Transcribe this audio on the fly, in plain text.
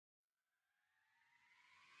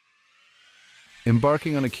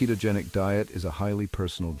Embarking on a ketogenic diet is a highly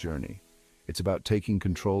personal journey. It's about taking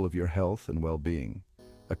control of your health and well-being.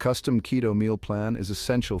 A custom keto meal plan is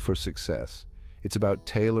essential for success. It's about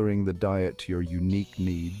tailoring the diet to your unique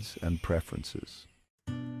needs and preferences.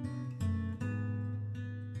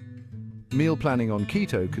 Meal planning on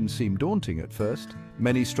keto can seem daunting at first.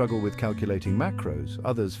 Many struggle with calculating macros,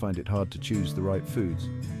 others find it hard to choose the right foods.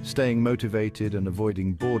 Staying motivated and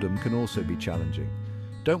avoiding boredom can also be challenging.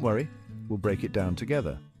 Don't worry, we'll break it down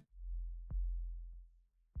together.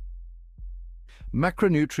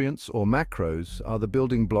 Macronutrients, or macros, are the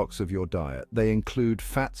building blocks of your diet. They include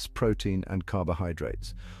fats, protein, and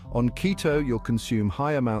carbohydrates. On keto, you'll consume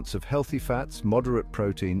high amounts of healthy fats, moderate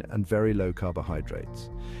protein, and very low carbohydrates.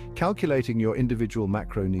 Calculating your individual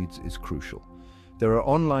macro needs is crucial. There are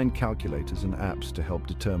online calculators and apps to help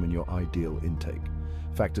determine your ideal intake.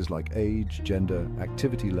 Factors like age, gender,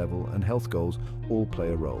 activity level, and health goals all play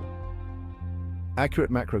a role.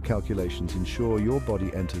 Accurate macro calculations ensure your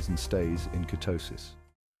body enters and stays in ketosis.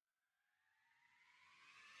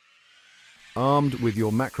 Armed with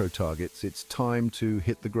your macro targets, it's time to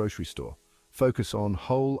hit the grocery store. Focus on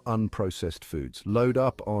whole, unprocessed foods. Load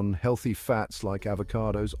up on healthy fats like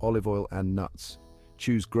avocados, olive oil, and nuts.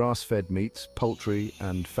 Choose grass-fed meats, poultry,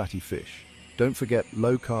 and fatty fish. Don't forget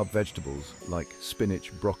low-carb vegetables like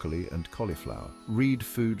spinach, broccoli, and cauliflower. Read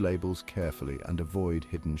food labels carefully and avoid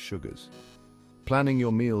hidden sugars. Planning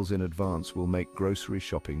your meals in advance will make grocery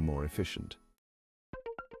shopping more efficient.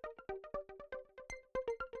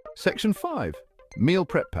 Section 5. Meal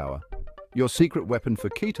Prep Power. Your secret weapon for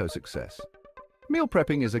keto success. Meal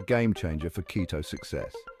prepping is a game changer for keto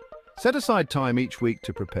success. Set aside time each week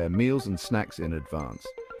to prepare meals and snacks in advance.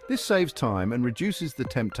 This saves time and reduces the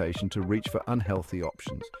temptation to reach for unhealthy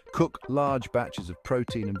options. Cook large batches of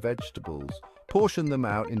protein and vegetables. Portion them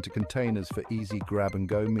out into containers for easy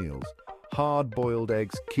grab-and-go meals. Hard-boiled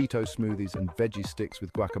eggs, keto smoothies, and veggie sticks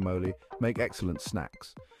with guacamole make excellent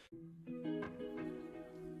snacks.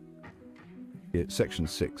 Section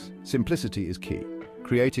 6. Simplicity is key.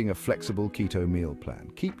 Creating a flexible keto meal plan.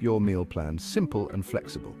 Keep your meal plan simple and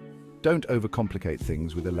flexible. Don't overcomplicate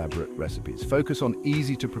things with elaborate recipes. Focus on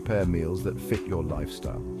easy-to-prepare meals that fit your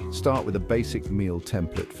lifestyle. Start with a basic meal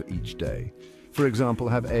template for each day. For example,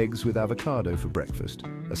 have eggs with avocado for breakfast,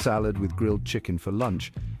 a salad with grilled chicken for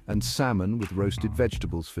lunch, and salmon with roasted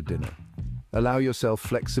vegetables for dinner. Allow yourself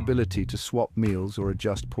flexibility to swap meals or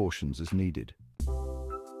adjust portions as needed.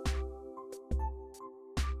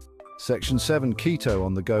 Section 7. Keto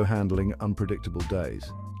on the go, handling unpredictable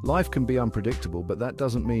days. Life can be unpredictable, but that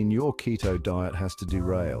doesn't mean your keto diet has to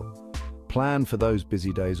derail. Plan for those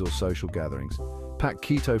busy days or social gatherings. Pack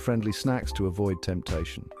keto-friendly snacks to avoid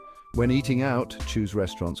temptation. When eating out, choose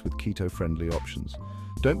restaurants with keto-friendly options.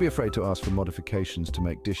 Don't be afraid to ask for modifications to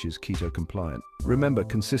make dishes keto-compliant. Remember,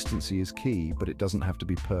 consistency is key, but it doesn't have to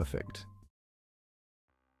be perfect.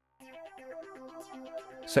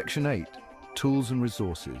 Section 8. Tools and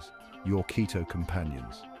resources. Your keto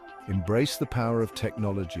companions. Embrace the power of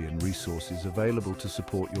technology and resources available to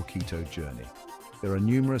support your keto journey. There are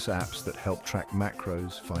numerous apps that help track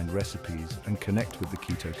macros, find recipes, and connect with the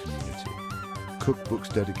keto community.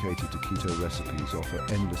 Cookbooks dedicated to keto recipes offer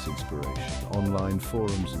endless inspiration. Online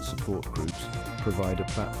forums and support groups provide a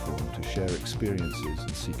platform to share experiences and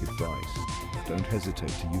seek advice. Don't hesitate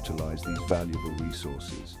to utilize these valuable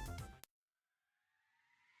resources.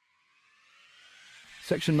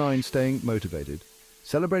 Section 9. Staying motivated.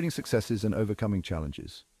 Celebrating successes and overcoming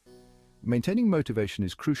challenges. Maintaining motivation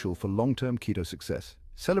is crucial for long-term keto success.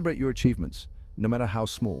 Celebrate your achievements, no matter how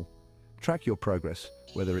small. Track your progress,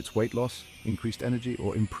 whether it's weight loss, increased energy,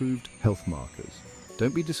 or improved health markers.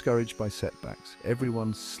 Don't be discouraged by setbacks.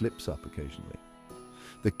 Everyone slips up occasionally.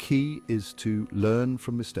 The key is to learn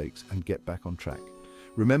from mistakes and get back on track.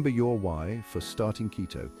 Remember your why for starting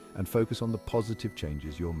keto and focus on the positive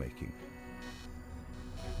changes you're making.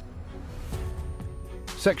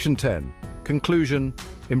 Section 10. Conclusion.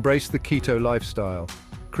 Embrace the keto lifestyle.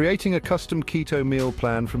 Creating a custom keto meal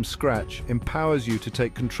plan from scratch empowers you to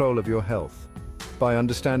take control of your health. By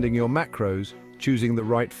understanding your macros, choosing the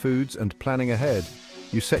right foods, and planning ahead,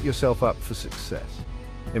 you set yourself up for success.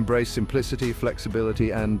 Embrace simplicity,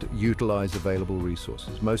 flexibility, and utilize available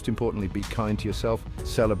resources. Most importantly, be kind to yourself,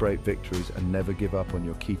 celebrate victories, and never give up on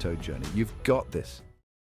your keto journey. You've got this.